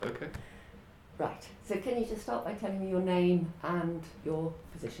okay. Right, so can you just start by telling me your name and your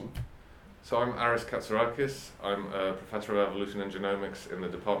position? So I'm Aris Katzourakis. I'm a professor of evolution and genomics in the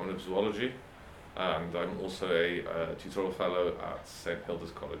Department of Zoology, and I'm also a tutorial fellow at St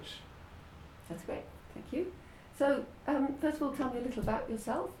Hilda's College. That's great, thank you. So, first of all, tell me a little about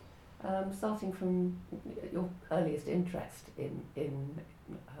yourself, starting from your earliest interest in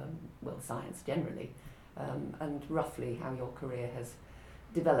science generally, and roughly how your career has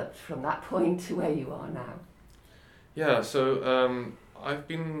developed from that point to where you are now. Yeah, so I've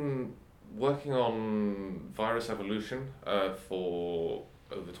been working on virus evolution for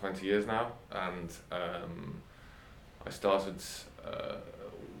over 20 years now, and I started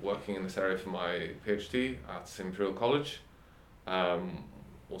working in this area for my PhD at Imperial College,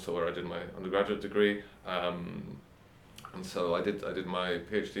 also where I did my undergraduate degree, and so I did my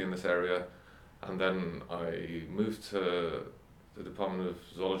PhD in this area, and then I moved to the Department of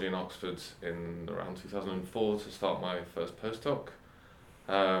Zoology in Oxford in around 2004 to start my first postdoc.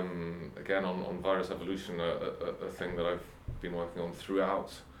 Again on virus evolution, a thing that I've been working on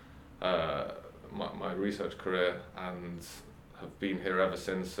throughout my research career, and have been here ever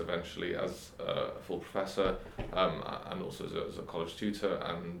since, eventually as a full professor, and also as a college tutor,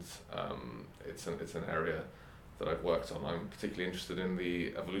 and it's an area that I've worked on. I'm particularly interested in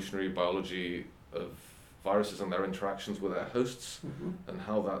the evolutionary biology of viruses and their interactions with their hosts, and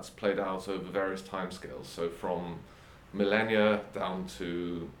how that's played out over various timescales. So from millennia down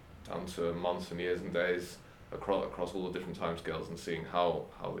to months and years and days, across all the different timescales, and seeing how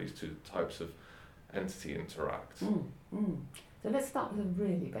these two types of entity interact. So let's start with a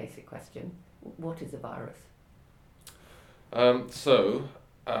really basic question. What is a virus?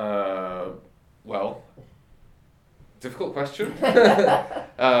 Difficult question.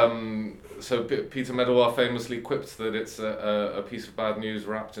 So Peter Medawar famously quipped that it's a piece of bad news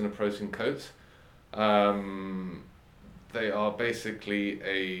wrapped in a protein coat. They are basically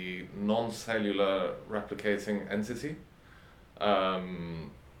a non-cellular replicating entity.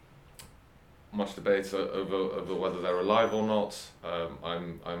 Much debate over whether they're alive or not.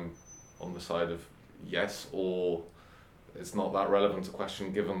 I'm on the side of yes, or it's not that relevant a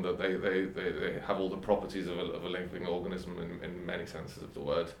question, given that they have all the properties of a living organism in many senses of the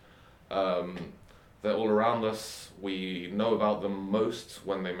word. They're all around us. We know about them most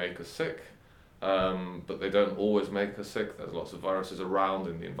when they make us sick, but they don't always make us sick. There's lots of viruses around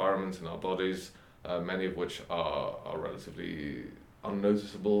in the environment, in our bodies, many of which are relatively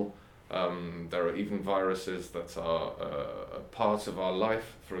unnoticeable. There are even viruses that are a part of our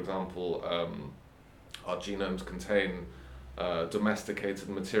life. For example, our genomes contain domesticated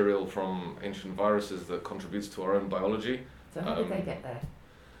material from ancient viruses that contributes to our own biology. So how did they get there?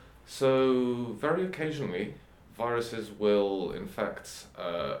 So very occasionally, viruses will infect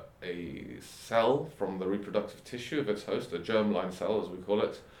a cell from the reproductive tissue of its host, a germline cell as we call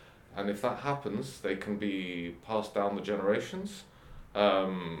it, and if that happens, they can be passed down the generations,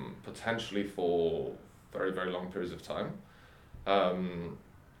 potentially for very, very long periods of time. And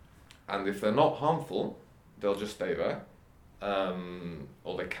if they're not harmful, they'll just stay there,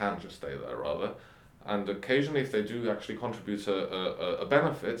 or they can just stay there rather. And occasionally, if they do actually contribute a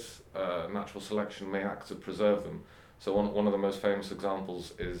benefit, natural selection may act to preserve them. So one of the most famous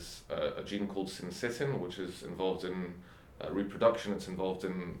examples is a gene called syncytin, which is involved in reproduction. It's involved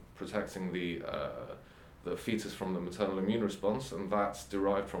in protecting the fetus from the maternal immune response, and that's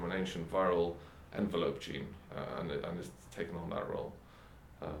derived from an ancient viral envelope gene, and is taken on that role.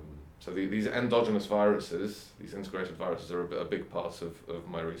 So these endogenous viruses, these integrated viruses, are a big part of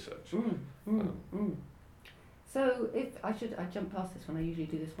my research. So I jump past this one, I usually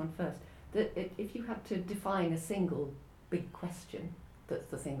do this one first. If you had to define a single big question that's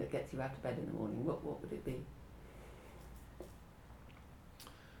the thing that gets you out of bed in the morning, what would it be?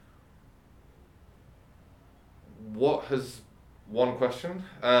 What has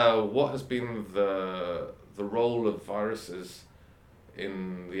been the role of viruses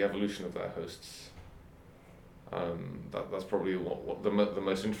in the evolution of their hosts? That's probably the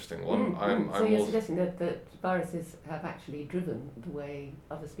most interesting one. So you're suggesting that viruses have actually driven the way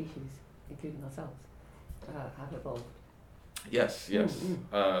other species, including ourselves, have evolved? Yes.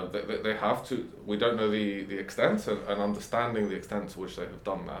 They have to. We don't know the extent, and understanding the extent to which they have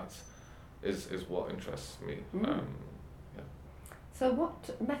done that is what interests me. So what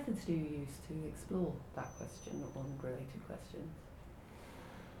methods do you use to explore that question or related questions?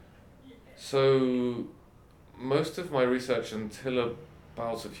 So most of my research until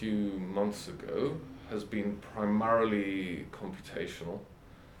about a few months ago has been primarily computational.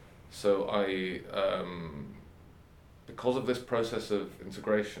 So I because of this process of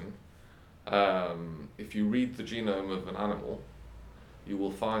integration, if you read the genome of an animal, you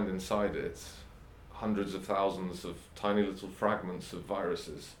will find inside it hundreds of thousands of tiny little fragments of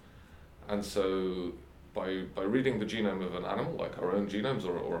viruses. And so by reading the genome of an animal, like our own genomes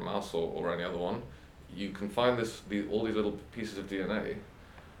or a mouse or any other one, you can find all these little pieces of DNA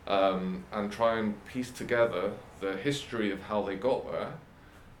and try and piece together the history of how they got there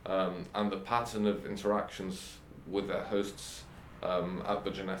and the pattern of interactions with their hosts at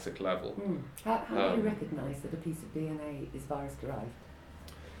the genetic level. How do you recognise that a piece of DNA is virus derived?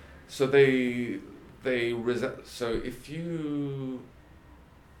 So so if you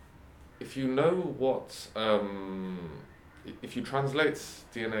know what if you translate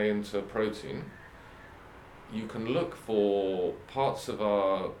DNA into a protein, you can look for parts of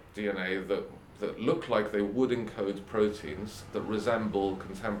our DNA that look like they would encode proteins that resemble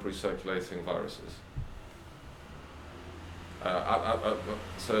contemporary circulating viruses.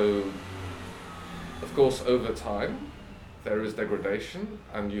 So, of course, over time, there is degradation,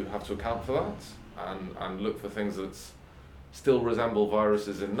 and you have to account for that, and look for things that still resemble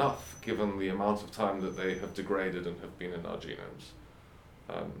viruses enough, given the amount of time that they have degraded and have been in our genomes.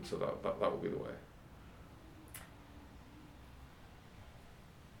 So that will be the way.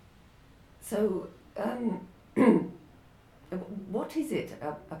 So, what is it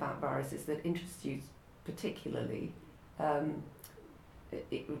about viruses that interests you particularly,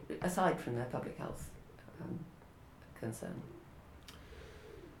 aside from their public health concern?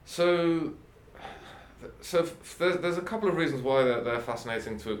 So there's a couple of reasons why they're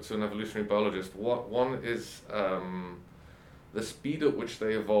fascinating to an evolutionary biologist. One is the speed at which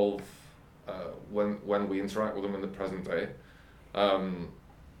they evolve when we interact with them in the present day.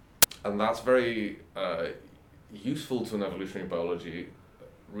 And that's very useful to an evolutionary biology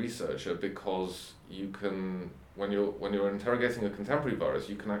researcher, because you can, when you're interrogating a contemporary virus,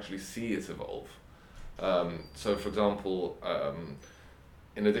 you can actually see it evolve. So, for example,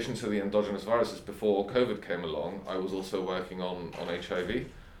 in addition to the endogenous viruses, before COVID came along, I was also working on HIV.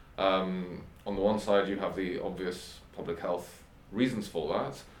 On the one side, you have the obvious public health reasons for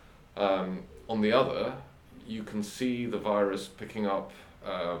that. On the other, you can see the virus picking up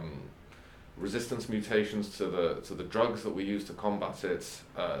resistance mutations to the drugs that we use to combat it,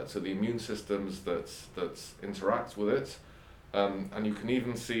 to the immune systems that interact with it, and you can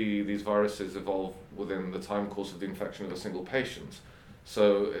even see these viruses evolve within the time course of the infection of a single patient.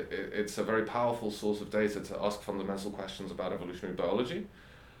 So it's a very powerful source of data to ask fundamental questions about evolutionary biology.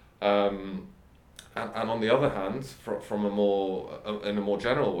 And on the other hand, from in a more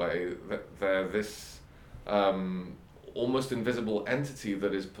general way, they're this almost invisible entity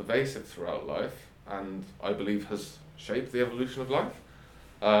that is pervasive throughout life, and I believe has shaped the evolution of life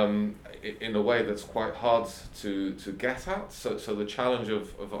in a way that's quite hard to get at. So the challenge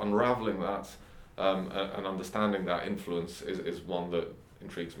of unraveling that and understanding that influence is one that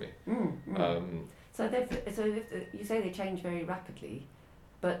intrigues me. So you say they change very rapidly,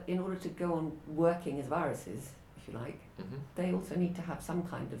 but in order to go on working as viruses, if you like, they also need to have some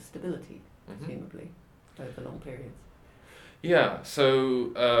kind of stability, presumably, over long periods. Yeah,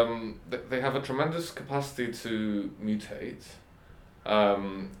 so they have a tremendous capacity to mutate,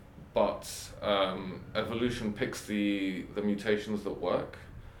 but evolution picks the mutations that work,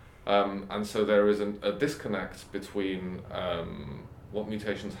 and so there is a disconnect between what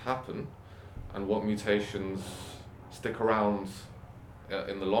mutations happen and what mutations stick around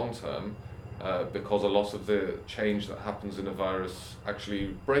in the long term, because a lot of the change that happens in a virus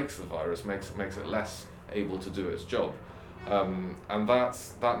actually breaks the virus, makes it less able to do its job. And that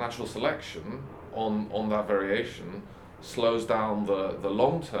natural selection on that variation slows down the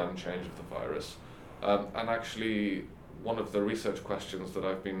long-term change of the virus. And actually, one of the research questions that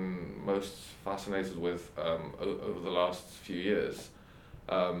I've been most fascinated with over the last few years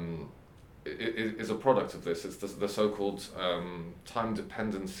is a product of this. It's the so-called time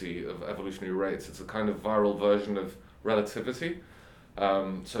dependency of evolutionary rates. It's a kind of viral version of relativity.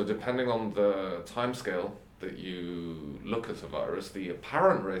 So depending on the timescale that you look at a virus, the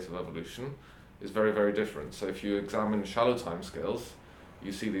apparent rate of evolution is very, very different. So if you examine shallow timescales,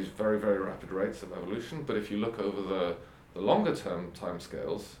 you see these very, very rapid rates of evolution. But if you look over the longer term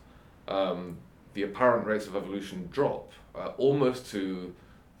timescales, the apparent rates of evolution drop almost to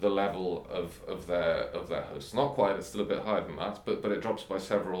the level of their hosts. Not quite, it's still a bit higher than that, but it drops by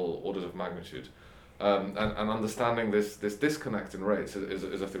several orders of magnitude. And understanding this disconnect in rates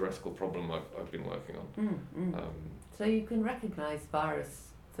is a theoretical problem I've been working on. So you can recognise virus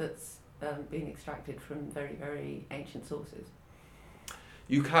that's been extracted from very, very ancient sources?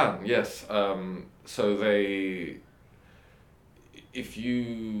 You can, yes. So if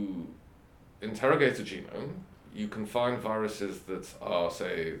you interrogate a genome, you can find viruses that are,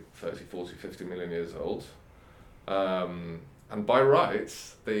 say, 30, 40, 50 million years old. And by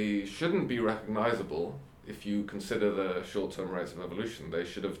rights, they shouldn't be recognizable if you consider the short-term rates of evolution. They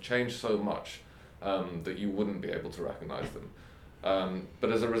should have changed so much that you wouldn't be able to recognize them.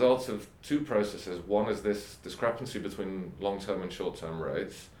 But as a result of two processes, one is this discrepancy between long-term and short-term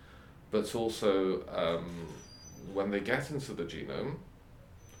rates, but also when they get into the genome,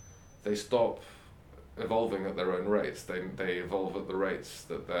 they stop evolving at their own rates. They evolve at the rates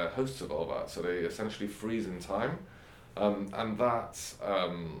that their hosts evolve at, so they essentially freeze in time. And that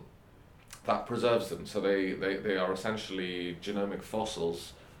preserves them. So they are essentially genomic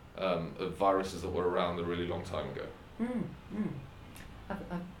fossils of viruses that were around a really long time ago.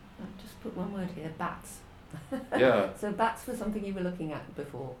 I've just put one word here, bats. Yeah. So bats were something you were looking at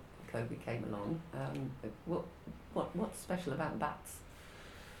before COVID came along. What's special about bats?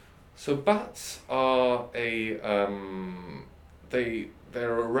 So bats are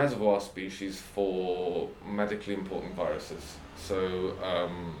they're a reservoir species for medically important viruses. So,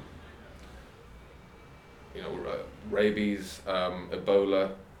 rabies,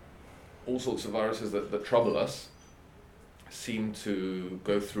 Ebola, all sorts of viruses that trouble us seem to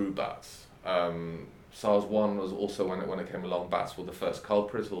go through bats. SARS-1 was also, when it came along, bats were the first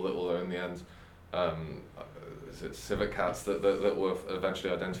culprit, although in the end, is it civet cats that were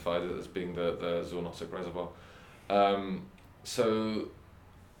eventually identified as being the zoonotic reservoir. So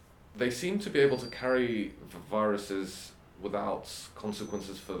they seem to be able to carry viruses without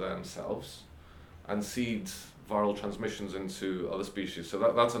consequences for themselves and seed viral transmissions into other species. So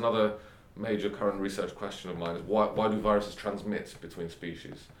that's another major current research question of mine, is why do viruses transmit between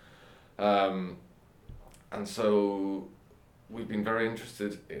species? And so we've been very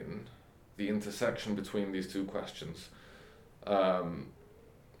interested in the intersection between these two questions.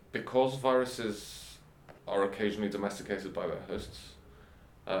 Because viruses are occasionally domesticated by their hosts,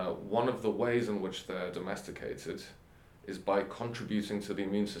 one of the ways in which they're domesticated is by contributing to the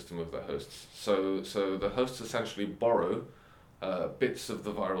immune system of their hosts. So the hosts essentially borrow bits of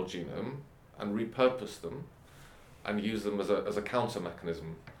the viral genome and repurpose them and use them as a counter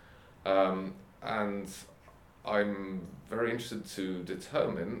mechanism. And I'm very interested to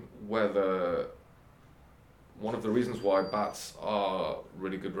determine whether one of the reasons why bats are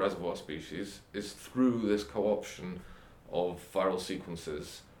really good reservoir species is through this co-option of viral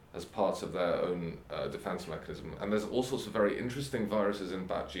sequences as part of their own defense mechanism. And there's all sorts of very interesting viruses in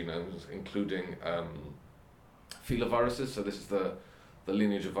bat genomes, including filoviruses. So this is the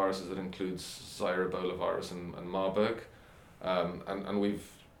lineage of viruses that includes Zaire Ebola virus and Marburg. And we've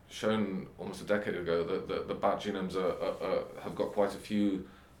shown almost a decade ago that the bat genomes have got quite a few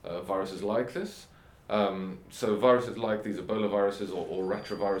viruses like this. So viruses like these Ebola viruses or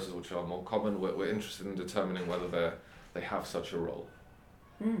retroviruses, which are more common, we're interested in determining whether they have such a role.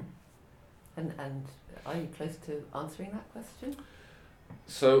 And are you close to answering that question?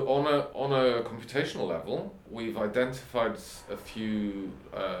 So on a computational level, we've identified a few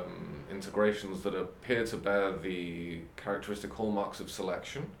integrations that appear to bear the characteristic hallmarks of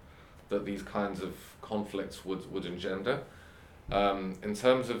selection that these kinds of conflicts would engender. In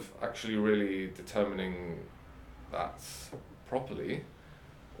terms of actually really determining that properly,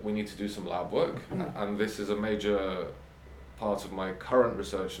 we need to do some lab work, and this is a major part of my current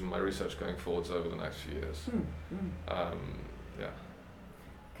research and my research going forwards over the next few years. Yeah.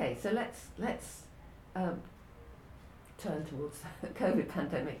 Okay, so let's turn towards the COVID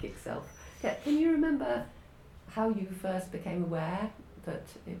pandemic itself. Can you remember how you first became aware that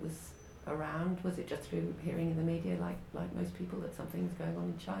it was around? Was it just through hearing in the media, like most people, that something was going on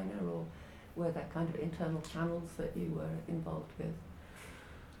in China, or were there kind of internal channels that you were involved with?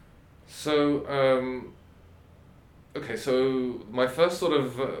 So, okay, so my first sort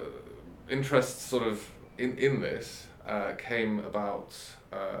of interest sort of in this came about,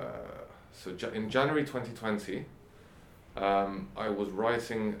 in January 2020, I was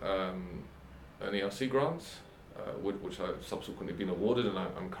writing an ERC grant, which I've subsequently been awarded and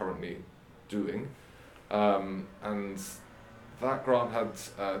I'm currently doing. And that grant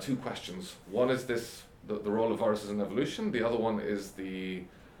had two questions. One is the role of viruses in evolution. The other one is the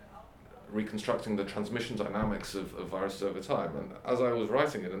reconstructing the transmission dynamics of viruses over time. And as I was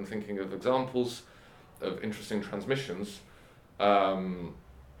writing it and thinking of examples of interesting transmissions,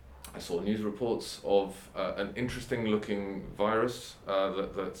 I saw news reports of an interesting looking virus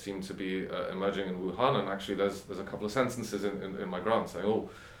that seemed to be emerging in Wuhan, and actually there's a couple of sentences in my grant saying,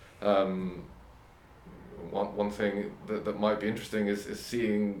 one thing that might be interesting is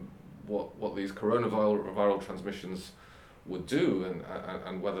seeing what these coronaviral transmissions would do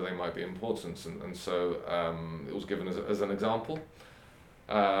and whether they might be important. And so it was given as an example.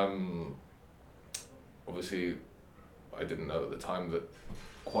 Obviously, I didn't know at the time that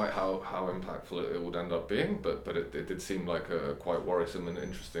quite how impactful it would end up being, but it did seem like a quite worrisome and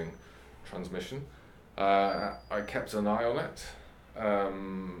interesting transmission. I kept an eye on it.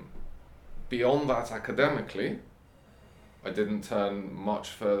 Beyond that, academically, I didn't turn much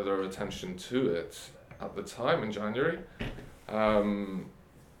further attention to it at the time in January.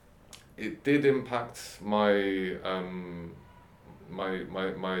 It did impact my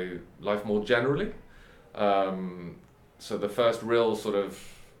my life more generally. So the first real sort of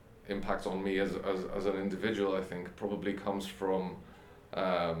impact on me as an individual, I think, probably comes from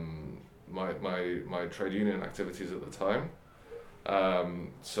my trade union activities at the time.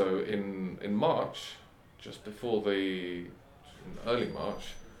 So in March, just before in early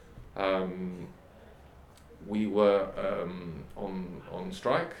March, we were on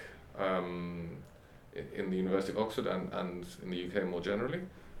strike in the University of Oxford and in the UK more generally.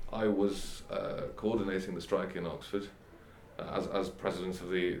 I was coordinating the strike in Oxford as president of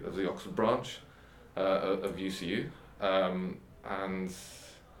the Oxford branch of UCU, and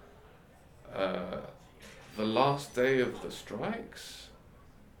the last day of the strikes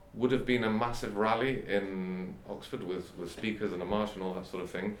would have been a massive rally in Oxford with speakers and a march and all that sort of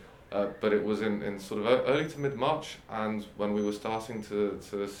thing. But it was in sort of early to mid-March, and when we were starting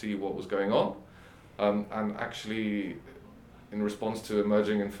to see what was going on, and actually in response to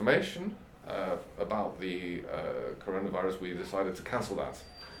emerging information about the coronavirus, we decided to cancel that.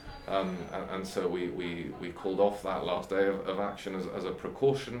 And so we called off that last day of action as a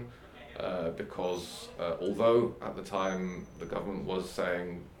precaution, because although at the time the government was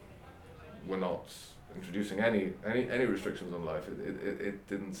saying we're not introducing any restrictions on life, it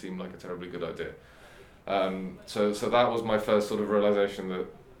didn't seem like a terribly good idea. So that was my first sort of realization that,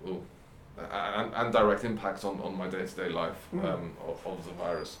 and direct impacts on my day-to-day life of the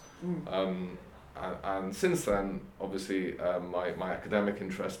virus. And since then, obviously, my academic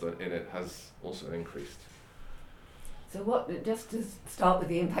interest in it has also increased. So just to start with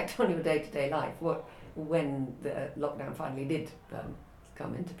the impact on your day-to-day life, when the lockdown finally did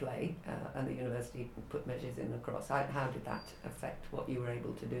come into play and the university put measures in across, how did that affect what you were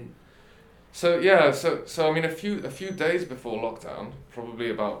able to do? So yeah, so I mean, a few days before lockdown, probably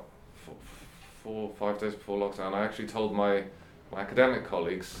about 4 or 5 days before lockdown, I actually told my academic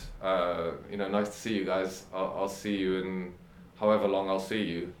colleagues, nice to see you guys. I'll see you in however long I'll see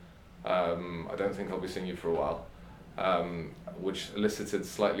you. I don't think I'll be seeing you for a while, which elicited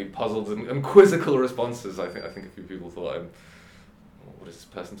slightly puzzled and quizzical responses. I think a few people thought, what is this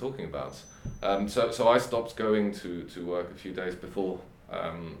person talking about? So I stopped going to work a few days before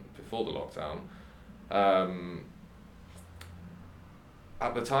the lockdown.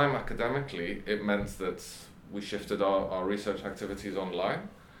 At the time, academically, it meant that we shifted our research activities online,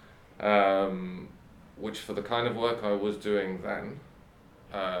 which for the kind of work I was doing then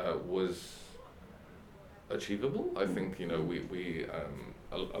was achievable. I think a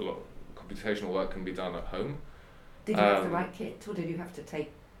lot of computational work can be done at home. Did you have the right kit, or did you have to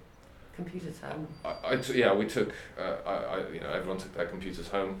take computers home? We took. Everyone took their computers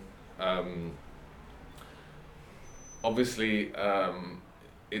home. Obviously,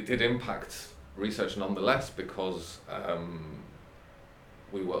 it did impact research nonetheless, because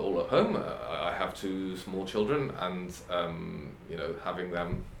we were all at home. I have 2 small children, and having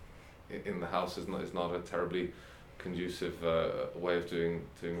them in the house is not a terribly conducive way of doing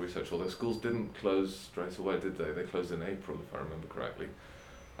research. Although schools didn't close straight away, did they? They closed in April, if I remember correctly.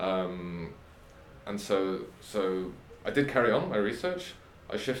 And so I did carry on my research.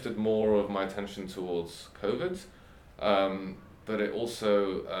 I shifted more of my attention towards COVID, but it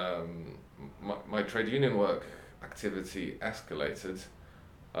also my trade union work activity escalated,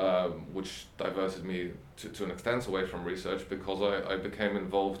 which diverted me to an extent away from research, because I became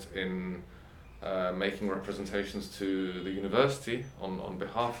involved in making representations to the university on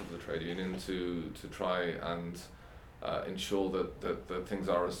behalf of the trade union to try and ensure that things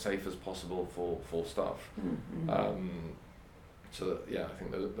are as safe as possible for staff. I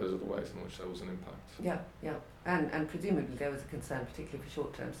think those are the ways in which there was an impact. Yeah. And presumably there was a concern, particularly for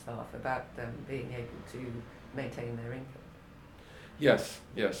short-term staff, about them being able to maintain their income. Yes.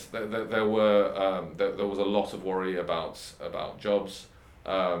 There was a lot of worry about jobs.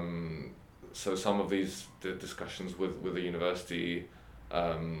 So some of these discussions with the university,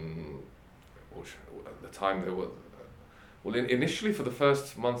 which at the time they were, initially for the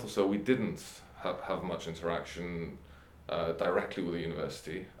first month or so we didn't have much interaction directly with the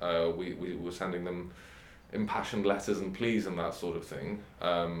university. We were sending them impassioned letters and pleas and that sort of thing,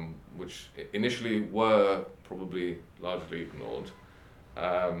 which initially were probably largely ignored.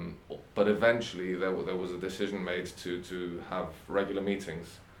 But eventually there was a decision made to have regular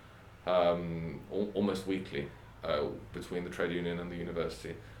meetings, almost weekly, between the trade union and the university,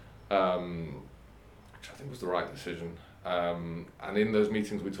 which I think was the right decision. And in those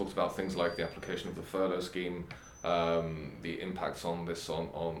meetings we talked about things like the application of the furlough scheme, the impacts on this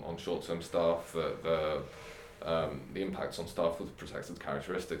on short-term staff, the impacts on staff with protected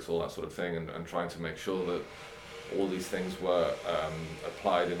characteristics, all that sort of thing, and trying to make sure that all these things were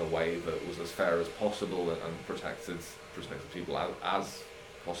applied in a way that was as fair as possible and protected people as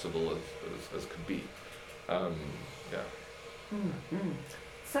possible as could be. Mm-hmm.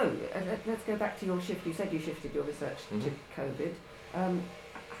 So let's go back to your shift. You said you shifted your research to COVID.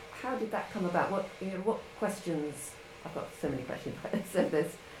 How did that come about? What questions? I've got so many questions. So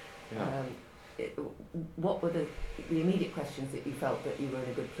there's, what were the immediate questions that you felt that you were in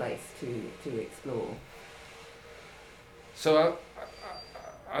a good place to explore? So,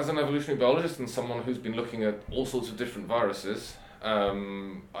 as an evolutionary biologist and someone who's been looking at all sorts of different viruses,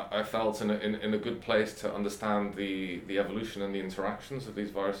 I felt in a good place to understand the evolution and the interactions of these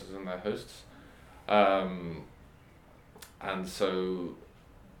viruses and their hosts, and so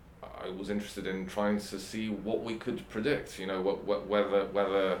I was interested in trying to see what we could predict.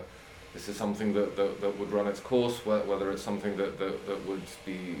 Whether this is something that would run its course, whether it's something that would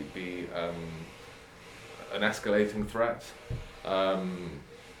be an escalating threat, and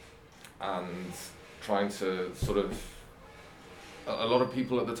trying to sort of. A lot of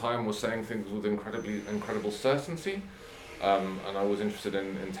people at the time were saying things with incredible certainty, and I was interested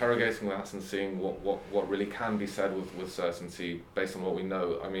in interrogating that and seeing what really can be said with certainty based on what we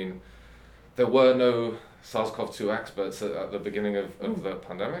know. I mean, there were no SARS-CoV-2 experts at the beginning of the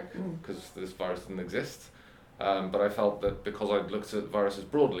pandemic because this virus didn't exist, but I felt that because I'd looked at viruses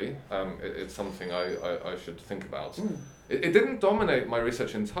broadly, it's something I should think about. It didn't dominate my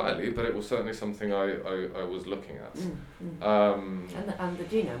research entirely, but it was certainly something I was looking at. And the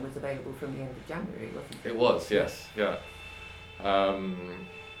genome was available from the end of January, wasn't it? It was, yes, yeah. I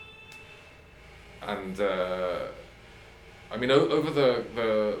mean, over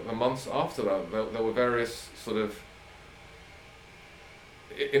the months after that, there were various sort of,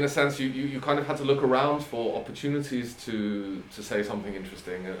 in a sense, you kind of had to look around for opportunities to say something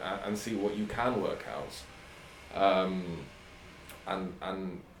interesting and see what you can work out.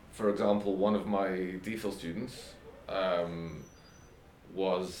 And for example, one of my DPhil students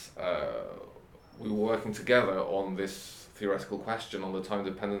we were working together on this theoretical question on the time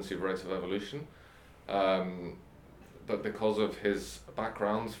dependency of rates of evolution, but because of his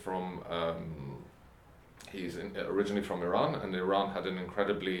background from he's originally from Iran, and Iran had an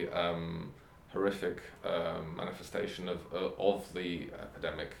incredibly horrific manifestation of the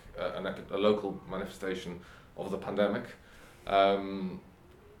epidemic, a local manifestation of the pandemic.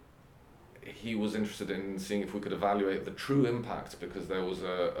 He was interested in seeing if we could evaluate the true impact, because there was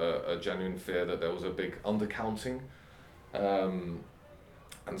a genuine fear that there was a big undercounting, and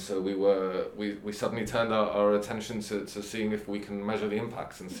so we suddenly turned our attention to seeing if we can measure the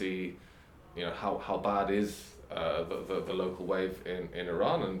impacts and see, how bad is the local wave in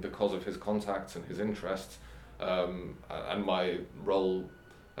Iran. And because of his contacts and his interest, and my role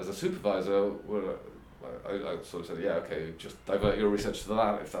as a supervisor, I sort of said, yeah, okay, just divert your research to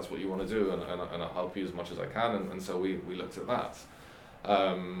that if that's what you want to do, and I'll help you as much as I can, and so we looked at that.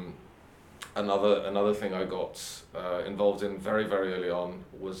 Another thing I got involved in very, very early on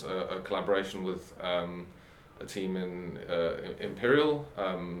was a collaboration with a team in Imperial.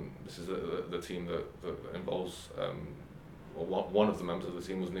 This is the team that involves, one of the members of the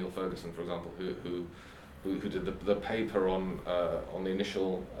team was Neil Ferguson, for example, who did the paper on the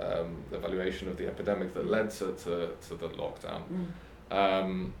initial evaluation of the epidemic that led to the lockdown.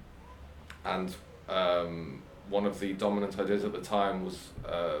 And one of the dominant ideas at the time was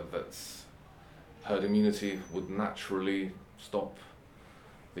that herd immunity would naturally stop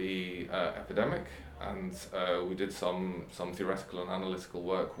the epidemic, and we did some theoretical and analytical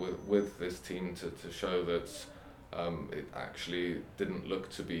work with this team to show that it actually didn't look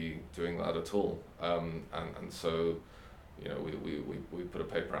to be doing that at all, and so we put a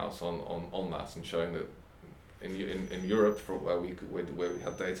paper out on that, and showing that in Europe, where we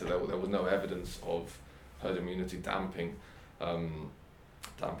had data, there was no evidence of herd immunity damping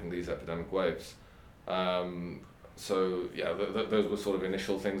these epidemic waves. So yeah, those were sort of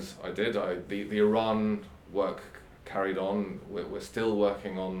initial things I did. The Iran work carried on. We're still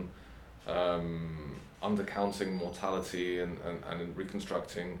working on undercounting mortality and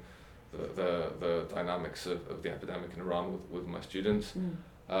reconstructing the dynamics of the epidemic in Iran with my students.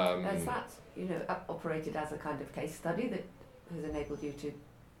 Has that operated as a kind of case study that has enabled you to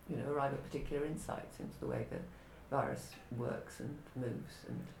arrive at particular insights into the way the virus works and moves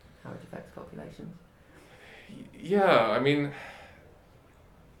and how it affects populations? Yeah, I mean,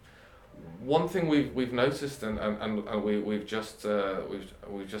 one thing we've noticed, and we've just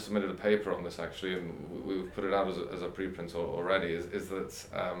submitted a paper on this actually, and we've put it out as a preprint already, is that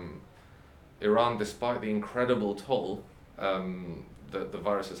Iran, despite the incredible toll that the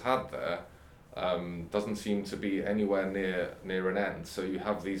virus has had there, doesn't seem to be anywhere near an end. So you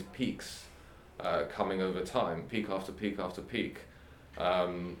have these peaks coming over time, peak after peak after peak,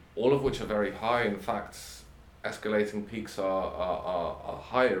 all of which are very high. In fact, escalating peaks are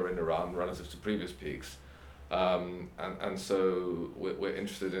higher in Iran relative to previous peaks, and so we're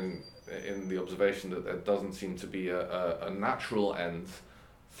interested in the observation that there doesn't seem to be a natural end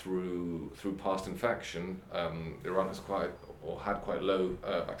through past infection. Iran had quite low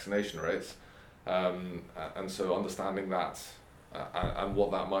vaccination rates, and so understanding that and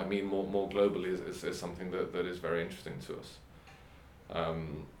what that might mean more globally is something that is very interesting to us.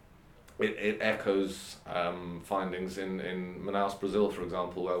 It echoes findings in Manaus, Brazil, for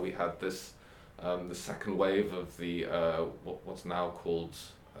example, where we had this the second wave of the what's now called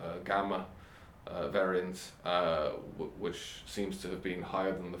Gamma variant, which seems to have been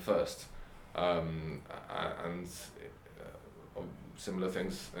higher than the first, and similar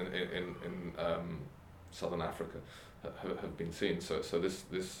things in Southern Africa have been seen. So this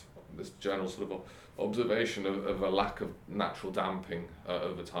general sort of observation of a lack of natural damping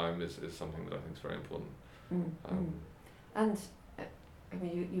over time is something that I think is very important. And I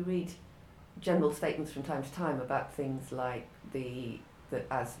mean, you read general statements from time to time about things like that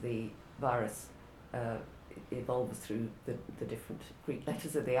as the virus evolves through the different Greek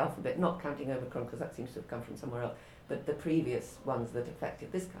letters of the alphabet, not counting Omicron because that seems to have come from somewhere else, but the previous ones that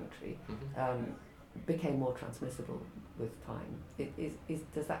affected this country became more transmissible with time.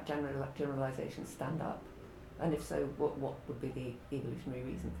 Does that generalization stand up? And if so, what would be the evolutionary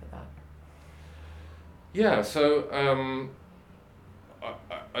reason for that? Yeah, so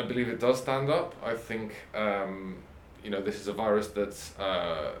I believe it does stand up. I think this is a virus that's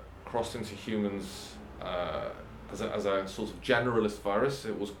crossed into humans as a sort of generalist virus.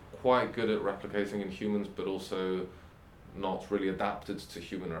 It was quite good at replicating in humans, but also not really adapted to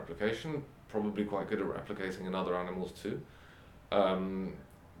human replication. Probably quite good at replicating in other animals too.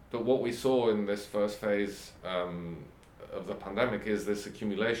 But what we saw in this first phase of the pandemic is this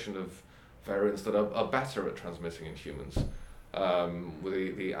accumulation of variants that are better at transmitting in humans,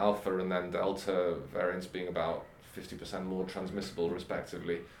 with the alpha and then delta variants being about 50% more transmissible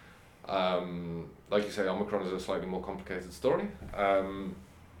respectively. Like you say, Omicron is a slightly more complicated story, and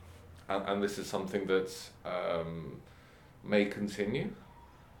this is something that may continue.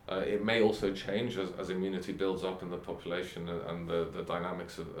 It may also change as immunity builds up in the population and the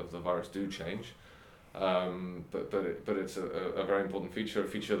dynamics of the virus do change. But it's a very important feature, a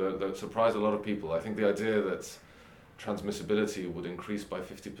feature that surprised a lot of people. I think the idea that transmissibility would increase by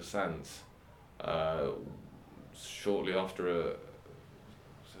 50% shortly after it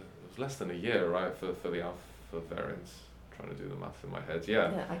was less than a year, right, for the alpha variants. Trying to do the math in my head,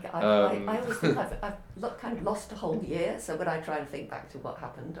 I always think I've kind of lost a whole year, so when I try and think back to what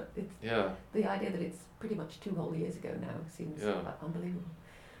happened, the idea that it's pretty much 2 whole years ago now seems unbelievable.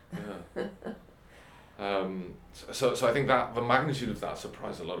 So I think that the magnitude of that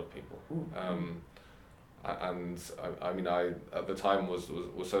surprised a lot of people. And I mean, I at the time was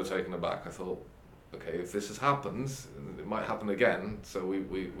so taken aback. I thought, okay, if this has happened, it might happen again, so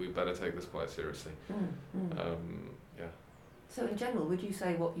we better take this quite seriously. So in general, would you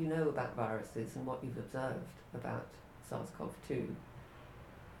say what you know about viruses and what you've observed about SARS-CoV-2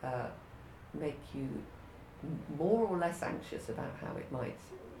 make you more or less anxious about how it might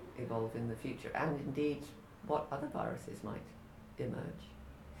evolve in the future, and indeed what other viruses might emerge?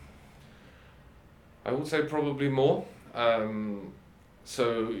 I would say probably more.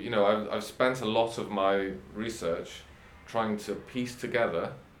 So I've spent a lot of my research trying to piece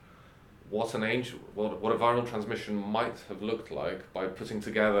together what a viral transmission might have looked like by putting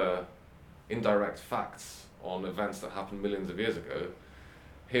together indirect facts on events that happened millions of years ago.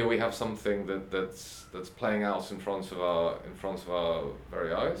 Here we have something that's playing out in front of our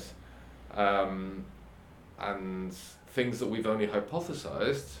very eyes, and things that we've only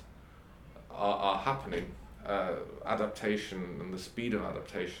hypothesized are happening. Adaptation and the speed of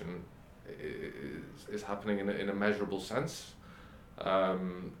adaptation is happening in a measurable sense.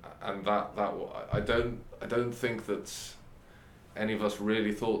 And that I don't think that any of us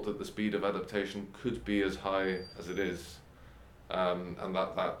really thought that the speed of adaptation could be as high as it is, and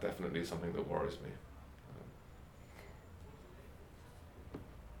that definitely is something that worries me.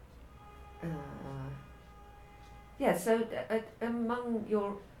 So among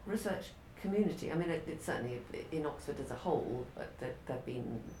your research community, I mean, it's certainly in Oxford as a whole, but there have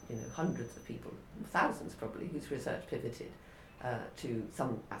been hundreds of people, thousands probably, whose research pivoted to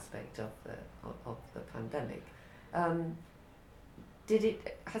some aspect of the pandemic. Has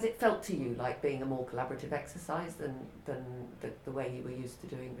it felt to you like being a more collaborative exercise than the way you were used to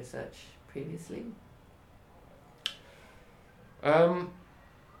doing research previously?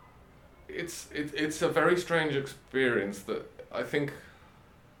 It's a very strange experience that I think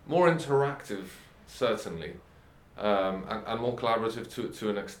more interactive, certainly, and more collaborative to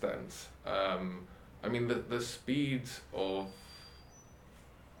an extent. I mean, the speed of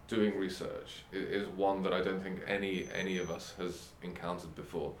doing research is one that I don't think any of us has encountered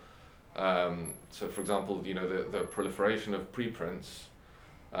before. So, for example, the proliferation of preprints,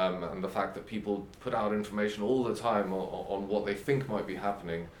 and the fact that people put out information all the time on what they think might be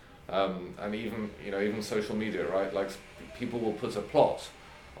happening, and even social media, right? Like, people will put a plot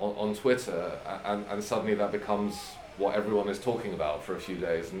on Twitter, and suddenly that becomes what everyone is talking about for a few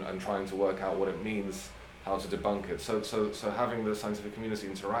days, and trying to work out what it means, how to debunk it. So having the scientific community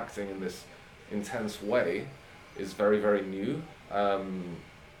interacting in this intense way is very, very new, and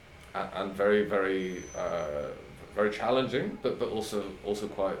very, very, very challenging, but also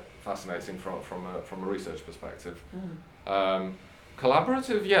quite fascinating from a research perspective.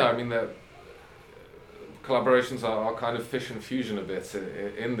 Collaborative, yeah. I mean, collaborations are kind of fish and fusion a bit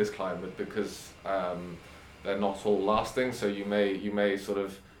in this climate, because they're not all lasting. So you may sort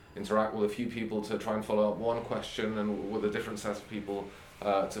of interact with a few people to try and follow up one question, and with a different set of people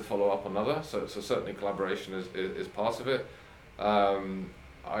to follow up another. So certainly collaboration is part of it.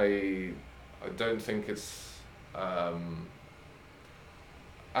 I don't think it's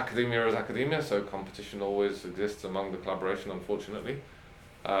academia is academia, so competition always exists among the collaboration, unfortunately.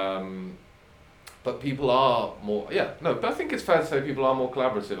 But people are more, but I think it's fair to say people are more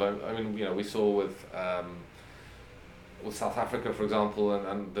collaborative. I mean, we saw with South Africa, for example,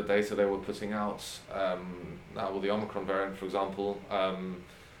 and the data they were putting out, now with the Omicron variant, for example,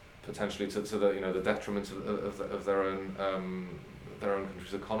 potentially to the detriment of their own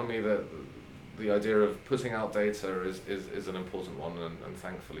country's economy. The idea of putting out data is an important one, and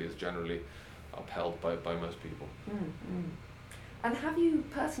thankfully is generally upheld by most people. Mm-hmm. And have you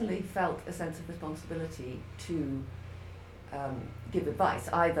personally felt a sense of responsibility to give advice,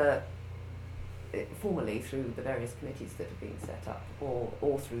 either formally through the various committees that have been set up,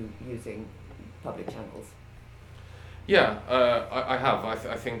 or through using public channels? Yeah, I have.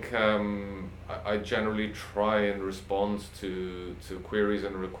 I think I generally try and respond to queries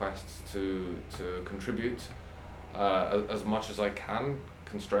and requests to contribute as much as I can,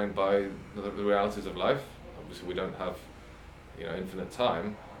 constrained by the realities of life. Obviously, we don't have infinite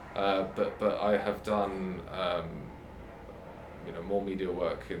time, but I have done more media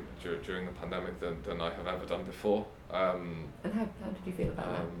work during the pandemic than I have ever done before. And how did you feel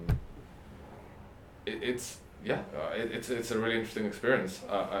about that? It's a really interesting experience.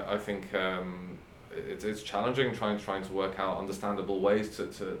 I think it's challenging trying to work out understandable ways to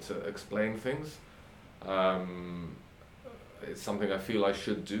explain things. It's something I feel I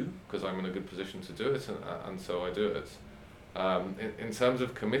should do because I'm in a good position to do it, and so I do it. In terms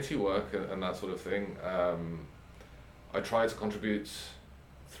of committee work and that sort of thing, I try to contribute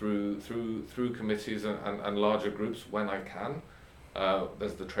through committees and larger groups when I can.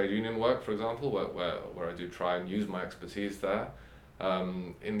 There's the trade union work, for example, where I do try and use my expertise there.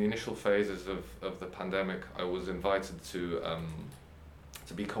 In the initial phases of the pandemic, I was invited to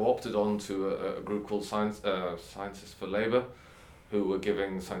be co-opted onto a group called Scientists for Labour, who were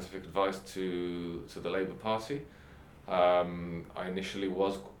giving scientific advice to the Labour Party. I initially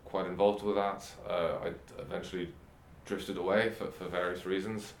was quite involved with that. I eventually drifted away for various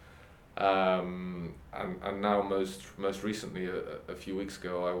reasons. And now most recently, a few weeks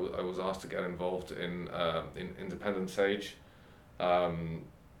ago, I was asked to get involved in Independence Age,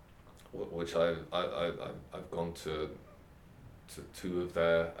 which I've gone to two of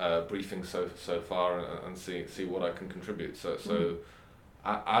their briefings so far and see what I can contribute. So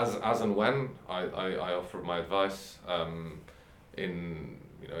as and when I offer my advice in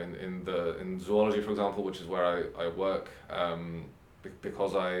zoology, for example, which is where I work,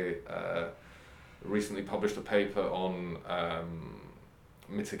 because I recently published a paper on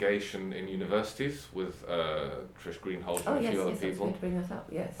mitigation in universities with Trish Greenhalgh and a few other people. Oh yes, I was going to bring that up.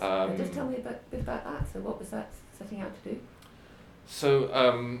 Yes, just tell me a bit about that. So what was that setting out to do?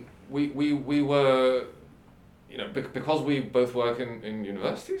 So we were, because we both work in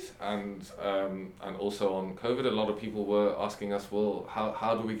universities and also on COVID, a lot of people were asking us, well,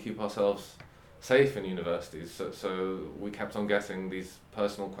 how do we keep ourselves safe in universities? So we kept on getting these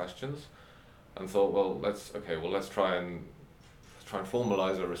personal questions, and thought, well, let's try and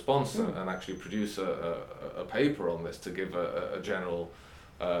formalize a response and actually produce a paper on this to give a general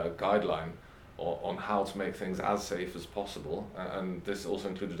guideline on how to make things as safe as possible. And this also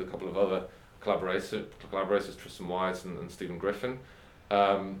included a couple of other collaborators, Tristan White and Stephen Griffin.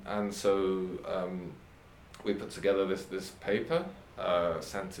 And so we put together this paper,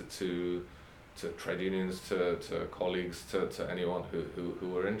 sent it to trade unions, to colleagues, to anyone who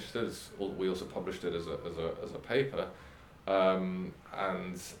were interested. We also published it as a paper.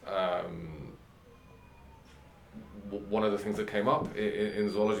 One of the things that came up in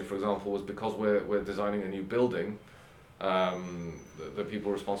zoology, for example, was because we're designing a new building, the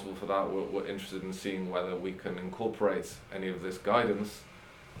people responsible for that were interested in seeing whether we can incorporate any of this guidance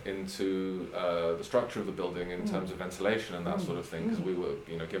into the structure of the building in terms of ventilation and that sort of thing, because we were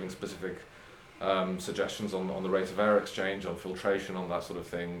giving specific suggestions on the rate of air exchange, on filtration, on that sort of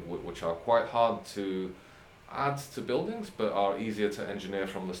thing, which are quite hard to add to buildings, but are easier to engineer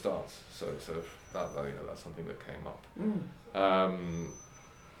from the start. So that's something that came up.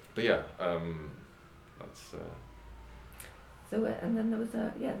 But yeah, that's. So and then there was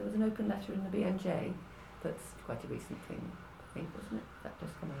an open letter in the BMJ. That's quite a recent thing, I think, wasn't it? That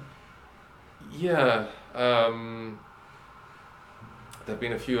just come out. Yeah. There've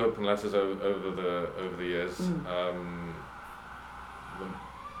been a few open letters over the years.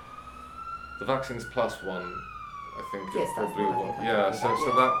 The Vaccines Plus one, I think, yes, is probably one. That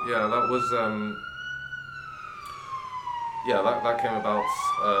was that came about.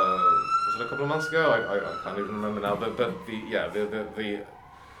 Was it a couple of months ago? I can't even remember now. But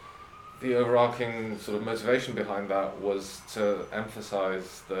the overarching sort of motivation behind that was to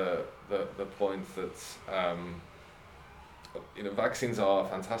emphasise the point that vaccines are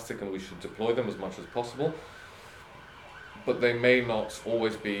fantastic and we should deploy them as much as possible, but they may not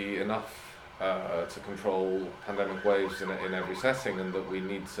always be enough to control pandemic waves in every setting, and that we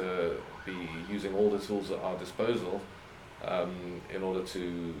need to be using all the tools at our disposal in order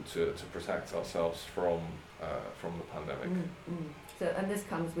to protect ourselves from the pandemic. So, and this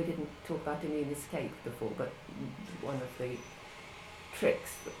comes, we didn't talk about immune escape before, but one of the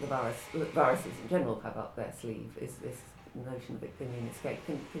tricks that the viruses in general have up their sleeve is this notion of immune escape.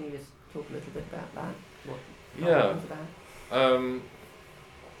 Can you just talk a little bit about that? What happens about?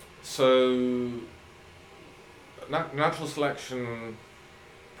 So natural selection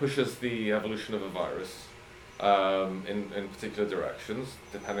pushes the evolution of a virus in particular directions,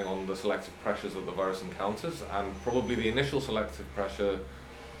 depending on the selective pressures that the virus encounters, and probably the initial selective pressure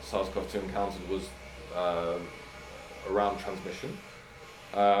SARS-CoV-2 encountered was around transmission.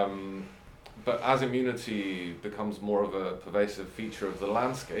 But as immunity becomes more of a pervasive feature of the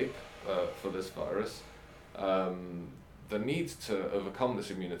landscape for this virus, the need to overcome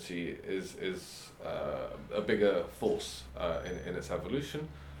this immunity is a bigger force in its evolution,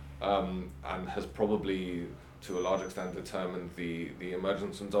 and has probably to a large extent determined the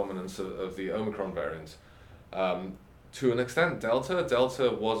emergence and dominance of the Omicron variant. To an extent, Delta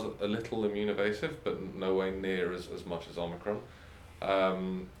was a little immune evasive, but nowhere near as much as Omicron.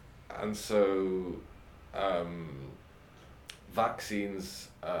 And so vaccines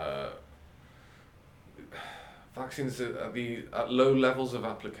at low levels of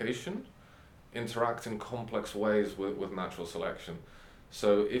application interact in complex ways with natural selection.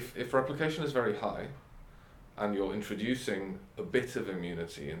 So if replication is very high and you're introducing a bit of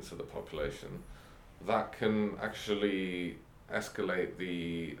immunity into the population, that can actually escalate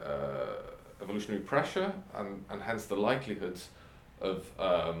the evolutionary pressure and hence the likelihoods of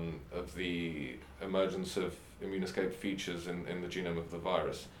the emergence of immune escape features in the genome of the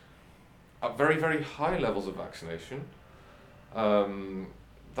virus. At very, very high levels of vaccination,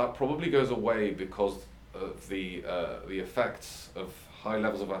 that probably goes away because of the effects of high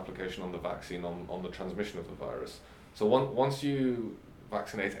levels of application on the vaccine on the transmission of the virus. So once you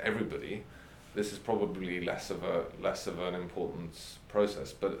vaccinate everybody, this is probably less of an important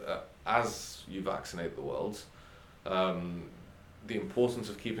process. But as you vaccinate the world, the importance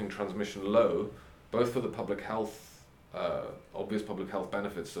of keeping transmission low, both for the public health, obvious public health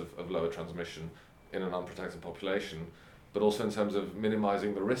benefits of lower transmission in an unprotected population, but also in terms of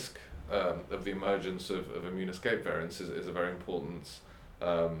minimizing the risk of the emergence of immune escape variants is a very important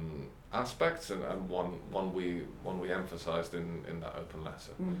aspect, and one we emphasized in that open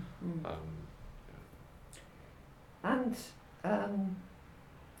letter. And Um,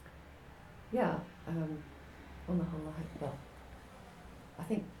 yeah, on the whole, I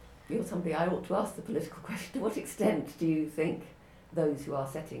think you're somebody I ought to ask the political question. To what extent do you think those who are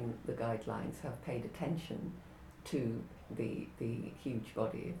setting the guidelines have paid attention to the huge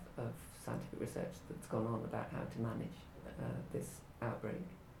body of scientific research that's gone on about how to manage this outbreak?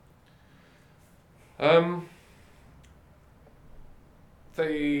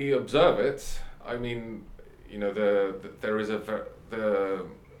 They observe it. I mean, there is the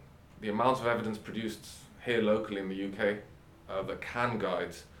amount of evidence produced here locally in the UK that can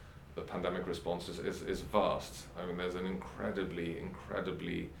guide the pandemic response is vast. I mean, there's an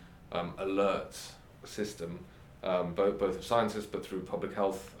incredibly alert system, both of scientists, but through public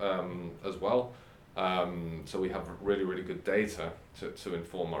health as well. So we have really good data to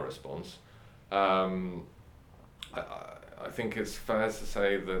inform our response. I think it's fair to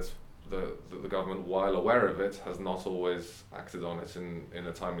say that the government, while aware of it, has not always acted on it in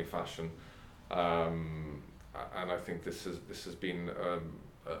a timely fashion, and I think this has been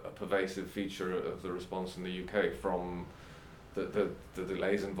a pervasive feature of the response in the UK, from the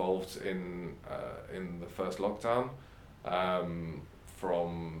delays involved in the first lockdown,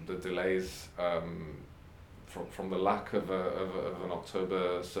 from the delays from the lack of an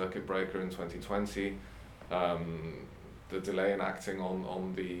October circuit breaker in 2020. The delay in acting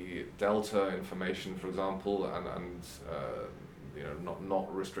on the Delta information, for example, and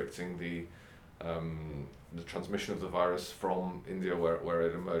not restricting the transmission of the virus from India, where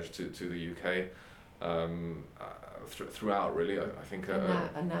it emerged, to the UK, throughout, really. I think.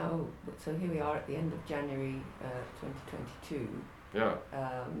 And now, so here we are at the end of January 2022. Yeah.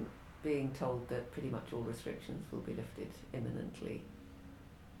 Being told that pretty much all restrictions will be lifted imminently.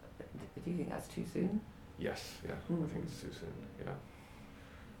 Do you think that's too soon? Yes, yeah, I think it's too soon. Yeah,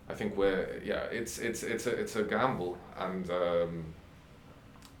 I think it's a gamble, and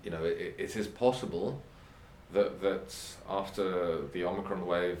it is possible that after the Omicron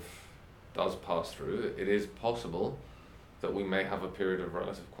wave does pass through, it is possible that we may have a period of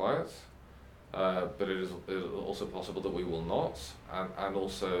relative quiet, but it is also possible that we will not, and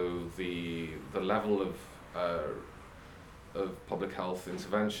also the level of public health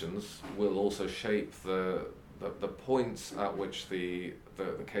interventions will also shape the points at which the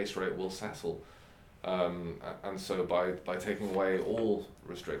case rate will settle, and so by taking away all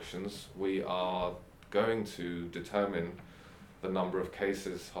restrictions, we are going to determine the number of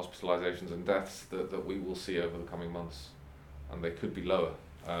cases, hospitalizations and deaths that we will see over the coming months, and they could be lower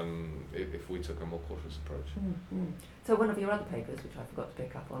if we took a more cautious approach. Mm-hmm. So one of your other papers, which I forgot to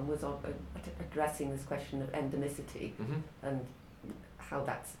pick up on, was on addressing this question of endemicity, and how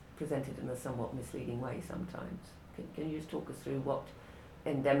that's presented in a somewhat misleading way sometimes. Can you just talk us through what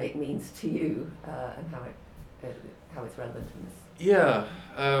endemic means to you, and how it's relevant in this? Yeah.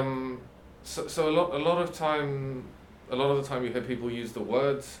 So a lot of the time you hear people use the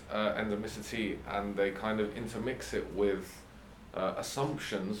word endemicity, and they kind of intermix it with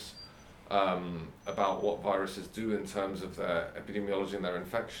assumptions about what viruses do in terms of their epidemiology and their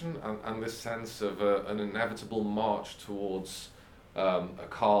infection, and this sense of an inevitable march towards a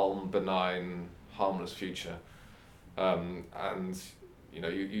calm, benign, harmless future. And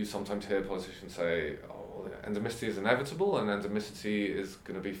you sometimes hear politicians say, "Oh, endemicity is inevitable, and endemicity is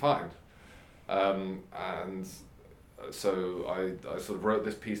going to be fine." And so I sort of wrote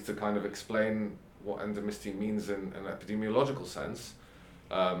this piece to kind of explain what endemicity means in an epidemiological sense.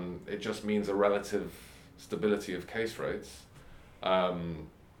 It just means a relative stability of case rates.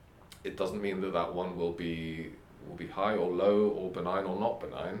 It doesn't mean that one will be high or low or benign or not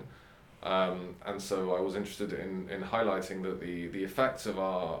benign. And so I was interested in highlighting that the effects of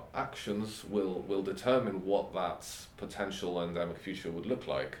our actions will determine what that potential endemic future would look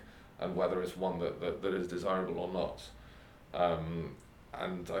like, and whether it's one that is desirable or not.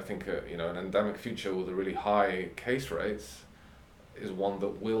 And I think an endemic future with a really high case rates is one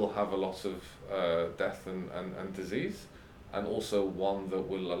that will have a lot of death and disease, and also one that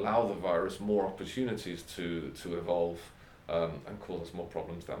will allow the virus more opportunities to evolve and cause us more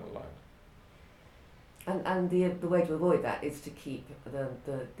problems down the line. And the way to avoid that is to keep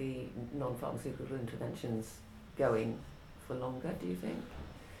the non-pharmaceutical interventions going for longer, do you think?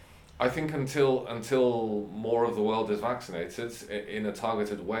 I think until more of the world is vaccinated in a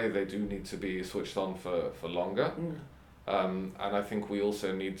targeted way, they do need to be switched on for longer. And I think we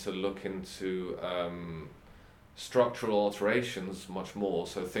also need to look into structural alterations much more.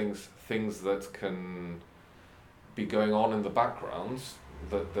 So things that can be going on in the background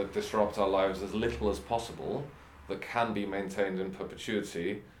that disrupt our lives as little as possible, that can be maintained in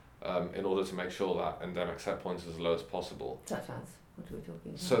perpetuity, in order to make sure that endemic set point is as low as possible. Such as, what are we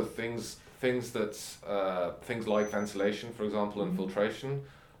talking about? So things like ventilation, for example, and filtration,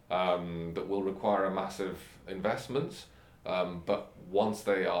 that will require a massive investment, but once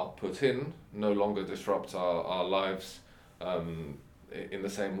they are put in, no longer disrupt our lives in the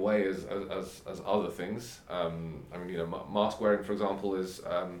same way as other things. I mean, mask wearing, for example, is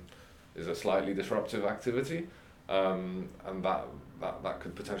a slightly disruptive activity, and that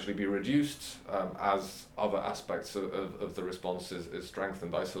could potentially be reduced as other aspects of the response is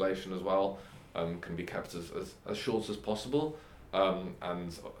strengthened. Isolation as well can be kept as short as possible,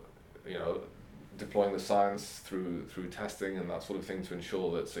 and deploying the science through testing and that sort of thing to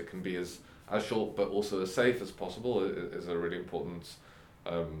ensure that it can be as short but also as safe as possible is a really important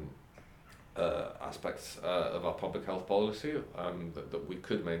aspect of our public health policy that we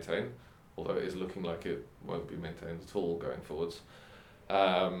could maintain, although it is looking like it won't be maintained at all going forwards.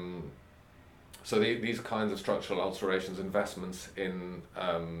 So these kinds of structural alterations, investments in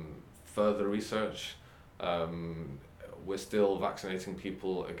further research, we're still vaccinating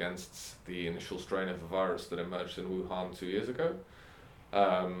people against the initial strain of the virus that emerged in Wuhan 2 years ago.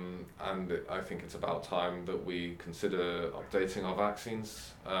 And I think it's about time that we consider updating our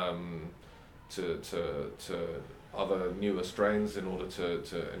vaccines to other newer strains in order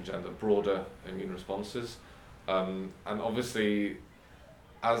to engender broader immune responses. And obviously,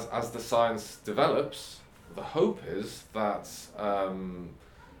 as the science develops, the hope is that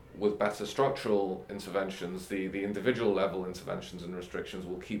with better structural interventions, the individual level interventions and restrictions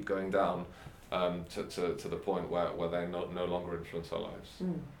will keep going down to the point where they no longer influence our lives.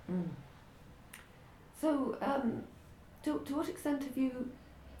 So, to what extent have you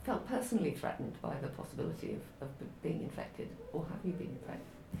felt personally threatened by the possibility of being infected, or have you been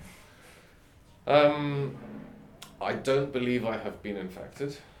infected? I don't believe I have been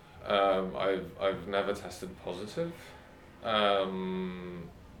infected. I've never tested positive.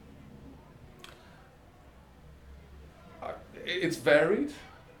 It's varied.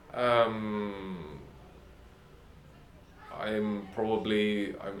 I've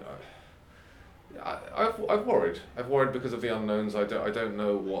worried. I've worried because of the unknowns. I don't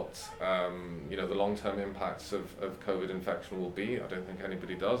know what the long-term impacts of COVID infection will be. I don't think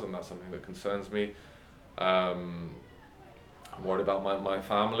anybody does, and that's something that concerns me. I'm worried about my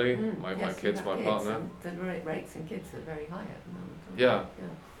family, my kids, my partner. The rates in kids are very high at the moment.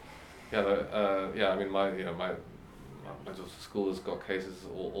 I mean, my daughter's school has got cases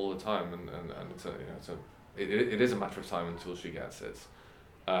all the time, and it is a matter of time until she gets it.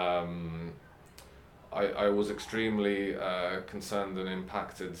 I was extremely concerned and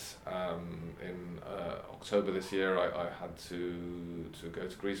impacted in October this year. I had to go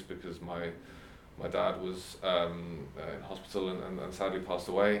to Greece because my dad was in hospital and sadly passed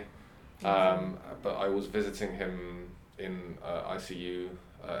away. But I was visiting him in ICU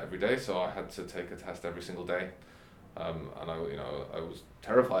every day, so I had to take a test every single day. And I was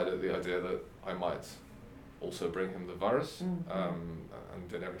terrified at the idea that I might also bring him the virus, and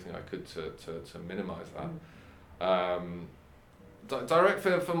did everything I could to minimize that. Direct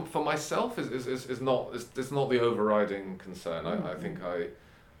fear for myself is not the overriding concern. I think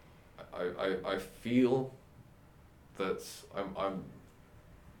I feel that I'm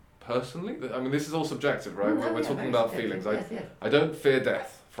personally, I mean, this is all subjective, right? We're talking about feelings. I don't fear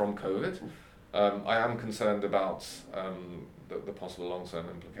death from COVID. I am concerned about the possible long-term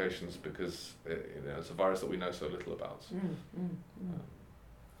implications because it's a virus that we know so little about.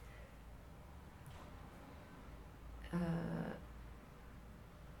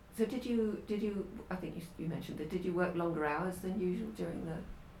 So did you? I think you mentioned that. Did you work longer hours than usual during the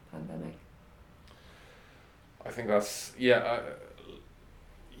pandemic? I think that's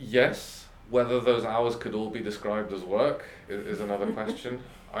yes. Whether those hours could all be described as work is another question.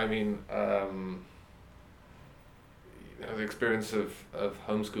 I mean, the experience of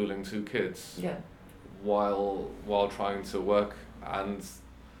homeschooling 2 kids while trying to work and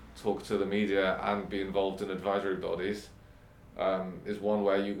talk to the media and be involved in advisory bodies is one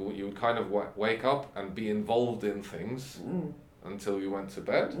where you would kind of wake up and be involved in things until you went to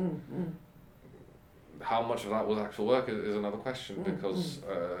bed. How much of that was actual work is another question because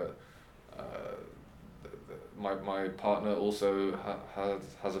my partner also had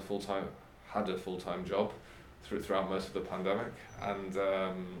a full-time job throughout most of the pandemic, and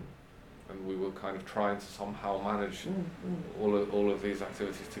we were kind of trying to somehow manage all of these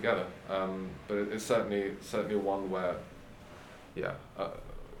activities together. But it's certainly one where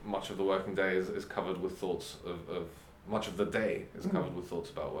much of the working day is covered with thoughts of much of the day is covered with thoughts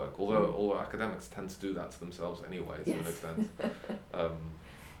about work. Although academics tend to do that to themselves anyway to an extent.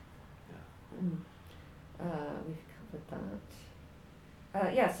 Mm. We've covered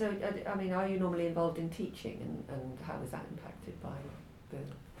that. Yeah, so, I mean, are you normally involved in teaching, and how is that impacted by the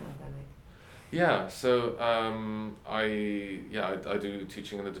pandemic? Yeah, so I do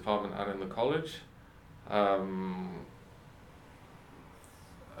teaching in the department and in the college. Um,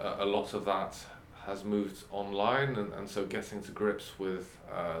 a lot of that has moved online, and so getting to grips with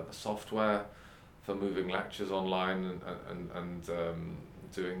the software for moving lectures online and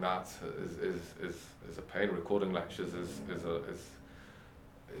doing that is a pain. Recording lectures is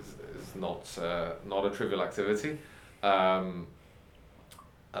not a trivial activity. I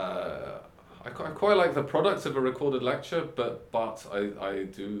quite like the product of a recorded lecture, but I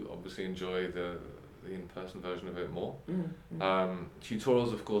do obviously enjoy the in-person version of it more.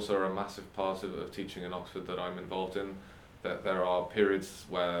 Tutorials, of course, are a massive part of teaching in Oxford that I'm involved in. That there are periods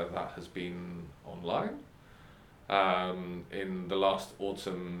where that has been online. In the last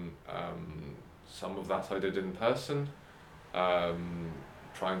autumn, some of that I did in person,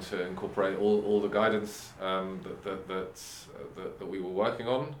 trying to incorporate all the guidance that we were working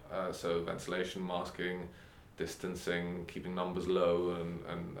on. So ventilation, masking, distancing, keeping numbers low,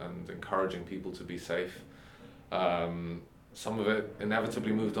 and encouraging people to be safe. Some of it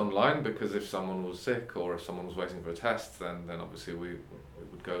inevitably moved online because if someone was sick or if someone was waiting for a test, then obviously we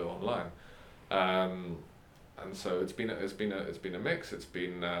would go online. And so it's been a mix. It's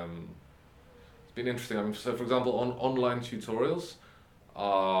been interesting. I mean, so for example, on online tutorials,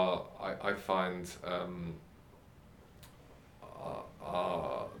 I find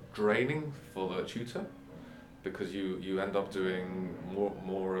are draining for the tutor, because you end up doing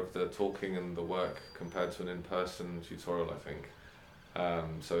more of the talking and the work compared to an in-person tutorial, I think.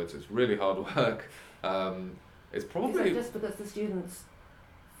 So it's really hard work. It's probably... Is that just because the students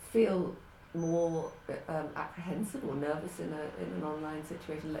feel more apprehensive or nervous in an online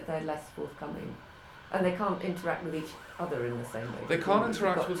situation, that they're less forthcoming, and they can't interact with each other in the same way? They can't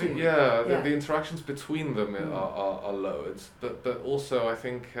interact with it. Yeah, the interactions between them are low. But also I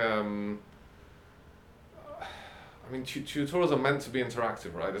think I mean, tutorials are meant to be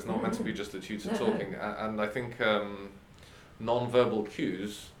interactive, right? It's not meant to be just a tutor talking. And I think non-verbal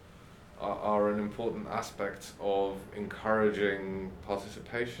cues are an important aspect of encouraging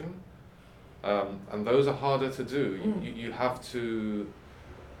participation. And those are harder to do. You have to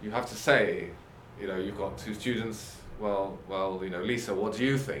say, you know, you've got two students. Well, you know, Lisa, what do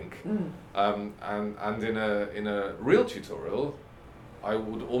you think? And in a real tutorial, I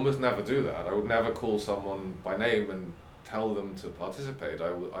would almost never do that. I would never call someone by name and tell them to participate.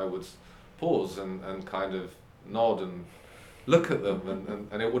 I would pause and kind of nod and look at them,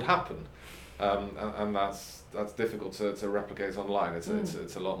 and it would happen. And that's difficult to replicate online.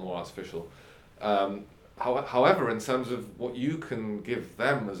 It's a lot more artificial. However, in terms of what you can give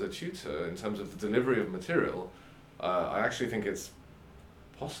them as a tutor, in terms of the delivery of material, I actually think it's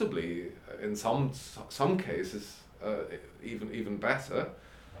possibly in some cases even better.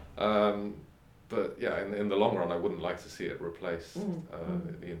 But yeah, in the long run, I wouldn't like to see it replace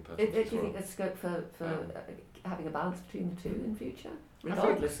the in-person. Do you think there's scope for having a balance between the two in future,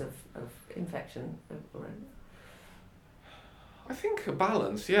 regardless of infection or anything? I think a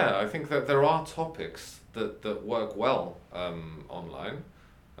balance, yeah. I think that there are topics that work well online,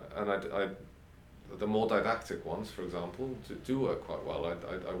 and the more didactic ones, for example, do work quite well.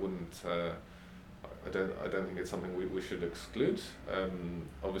 I wouldn't. I don't think it's something we should exclude.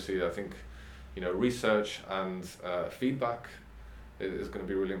 Obviously, I think, you know, research and feedback is going to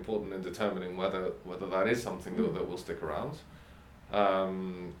be really important in determining whether that is something that will stick around.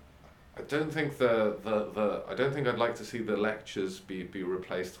 I don't think I don't think I'd like to see the lectures be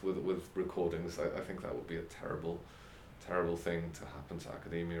replaced with recordings. I think that would be a terrible thing to happen to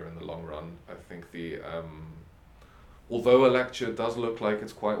academia in the long run. I think although a lecture does look like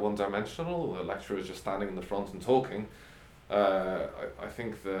it's quite one-dimensional, the lecturer is just standing in the front and talking, I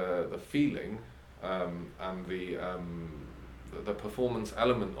think the feeling and the performance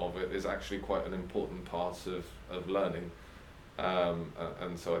element of it is actually quite an important part of learning,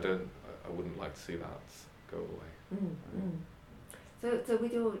 and so I wouldn't like to see that go away. So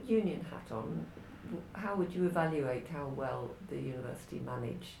with your union hat on, how would you evaluate how well the university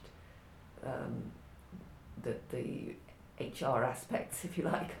managed the HR aspects, if you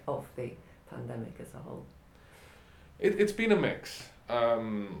like, of the pandemic as a whole? It's been a mix.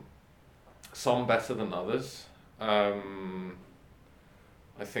 Some better than others. I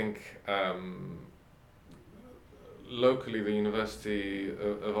think locally the University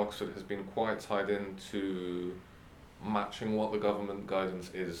of Oxford has been quite tied into matching what the government guidance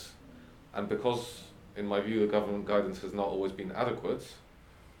is. And because, in my view, the government guidance has not always been adequate,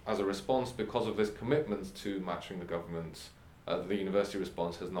 as a response, because of this commitment to matching the government, the university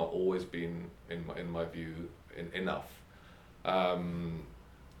response has not always been, in my view, enough. I've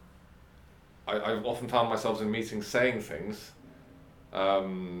often found myself in meetings saying things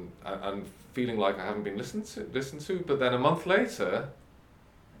and feeling like I haven't been listened to, but then a month later,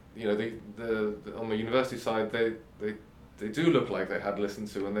 you know, the on the university side, they do look like they had listened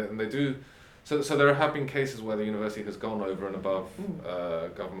to, and they do. So there have been cases where the university has gone over and above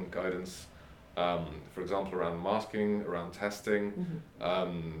government guidance, for example, around masking, around testing.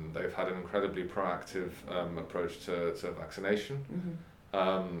 They've had an incredibly proactive approach to vaccination.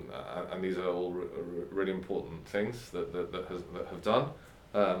 And these are all really important things that have done.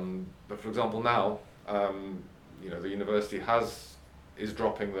 But for example, now, you know, the university is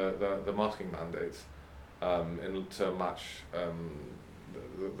dropping the masking mandates to match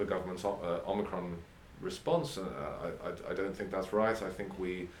the government's Omicron response. I don't think that's right. I think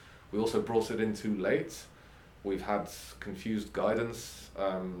we also brought it in too late. We've had confused guidance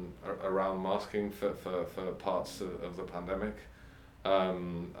around masking for parts of the pandemic.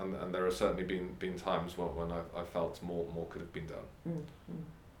 And there have certainly been times when I felt more could have been done.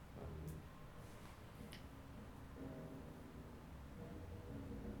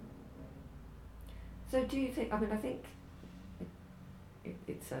 So do you think? I mean, I think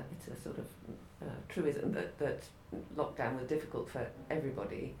it's a sort of truism that lockdown was difficult for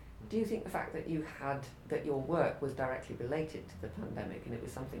everybody. Do you think the fact that that your work was directly related to the pandemic and it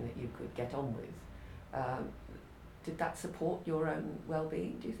was something that you could get on with, did that support your own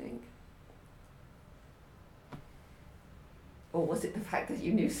well-being, do you think? Or was it the fact that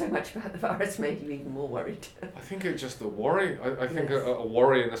you knew so much about the virus made you even more worried? I think it's just the worry. I think Yes. a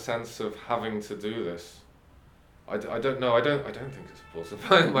worry in the sense of having to do this. I don't know. I don't think it supports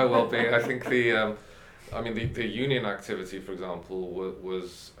my well-being. I think the union activity, for example,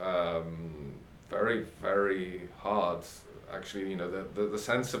 was very, very hard. Actually, you know, the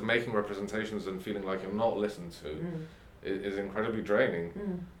sense of making representations and feeling like you're not listened to is incredibly draining.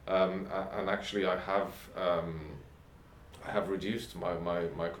 And actually, I have reduced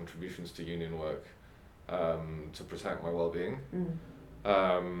my contributions to union work to protect my well-being,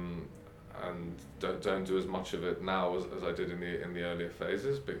 and don't do as much of it now as I did in the earlier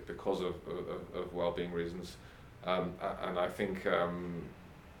phases because of well-being reasons. And I think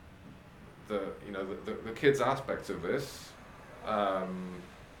the kids aspect of this.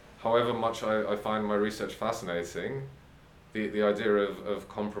 However much I find my research fascinating, the idea of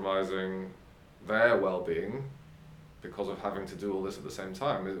compromising their well-being because of having to do all this at the same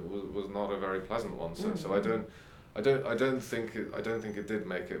time was not a very pleasant one. So I don't think it did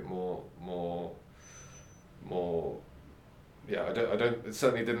make it more. Yeah, it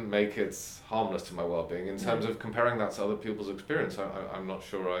certainly didn't make it harmless to my well-being. In terms of comparing that to other people's experience, I'm not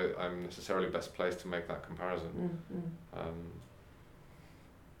sure I'm necessarily best placed to make that comparison.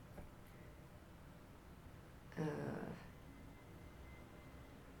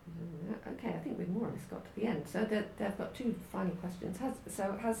 Okay, I think we've more or less got to the end. So they've got two final questions. Has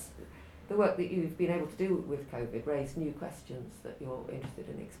the work that you've been able to do with COVID raised new questions that you're interested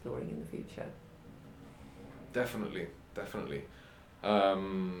in exploring in the future? Definitely.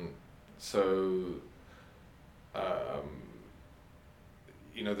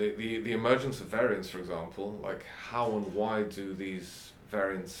 You know, the emergence of variants, for example, like how and why do these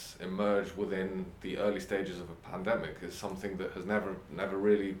variants emerge within the early stages of a pandemic is something that has never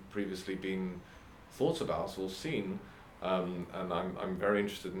really previously been thought about or seen, and I'm very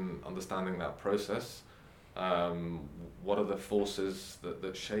interested in understanding that process. What are the forces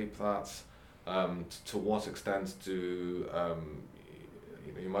that shape that? To what extent do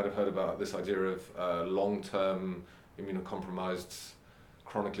you might have heard about this idea of long-term immunocompromised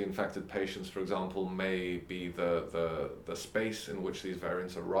chronically infected patients, for example, may be the space in which these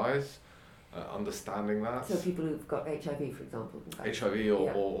variants arise, understanding that. So people who've got HIV, for example. HIV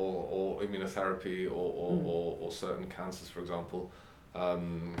or immunotherapy or certain cancers, for example,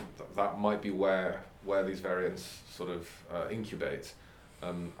 that might be where these variants sort of incubate,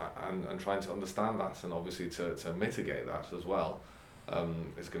 and trying to understand that and obviously to mitigate that as well.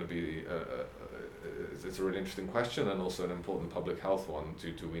 Is going to be it's a really interesting question and also an important public health one.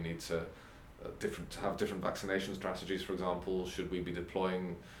 Do we need to have different vaccination strategies, for example? Should we be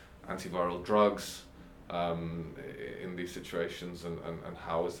deploying antiviral drugs in these situations, and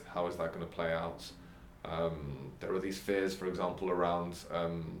how is that going to play out? There are these fears, for example, around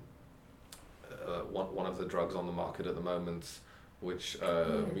one of the drugs on the market at the moment, which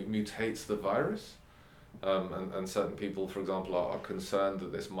mutates the virus. And certain people, for example, are concerned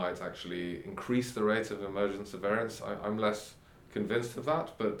that this might actually increase the rate of emergence of variants. I'm less convinced of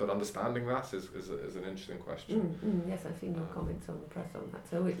that, but understanding that is an interesting question. Yes, I've seen your comments on the press on that.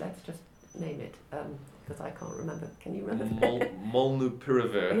 So let's just name it, because I can't remember. Can you remember?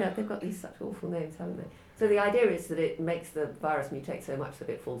 Molnupiravir. Yeah, they've got these such awful names, haven't they? So the idea is that it makes the virus mutate so much that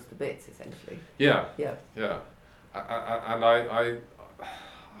it falls to bits, essentially. Yeah. Yeah. Yeah. And I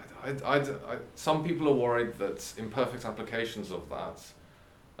some people are worried that imperfect applications of that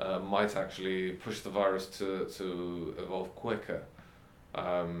might actually push the virus to evolve quicker.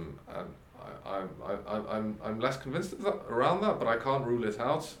 And I'm less convinced of that, around that, but I can't rule it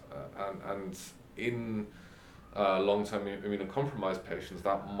out. And in long-term immunocompromised patients,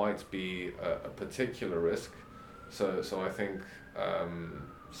 that might be a particular risk. So I think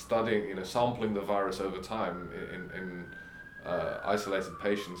studying, sampling the virus over time in isolated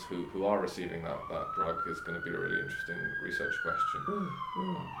patients who are receiving that drug is going to be a really interesting research question.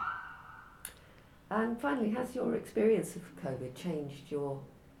 And finally, has your experience of COVID changed your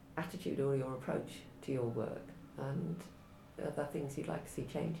attitude or your approach to your work, and are there things you'd like to see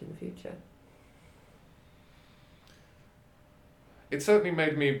change in the future? It certainly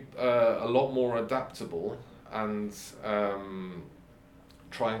made me a lot more adaptable and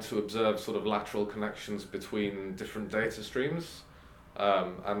trying to observe sort of lateral connections between different data streams,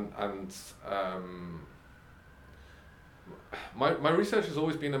 my research has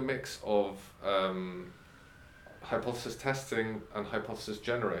always been a mix of hypothesis testing and hypothesis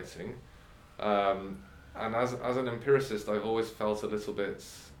generating, and as an empiricist I've always felt a little bit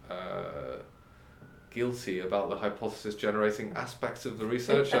guilty about the hypothesis generating aspects of the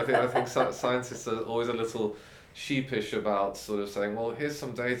research. I think scientists are always a little sheepish about sort of saying, well, here's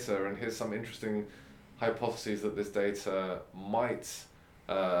some data and here's some interesting hypotheses that this data might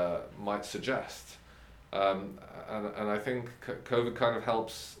suggest, and I think COVID kind of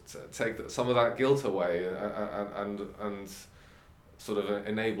helps take some of that guilt away and sort of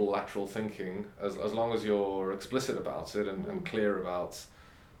enable lateral thinking as long as you're explicit about it and clear about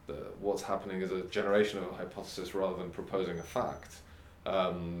what's happening as a generation of a hypothesis rather than proposing a fact.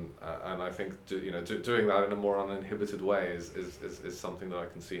 And I think doing that in a more uninhibited way is something that I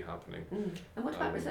can see happening. And what about research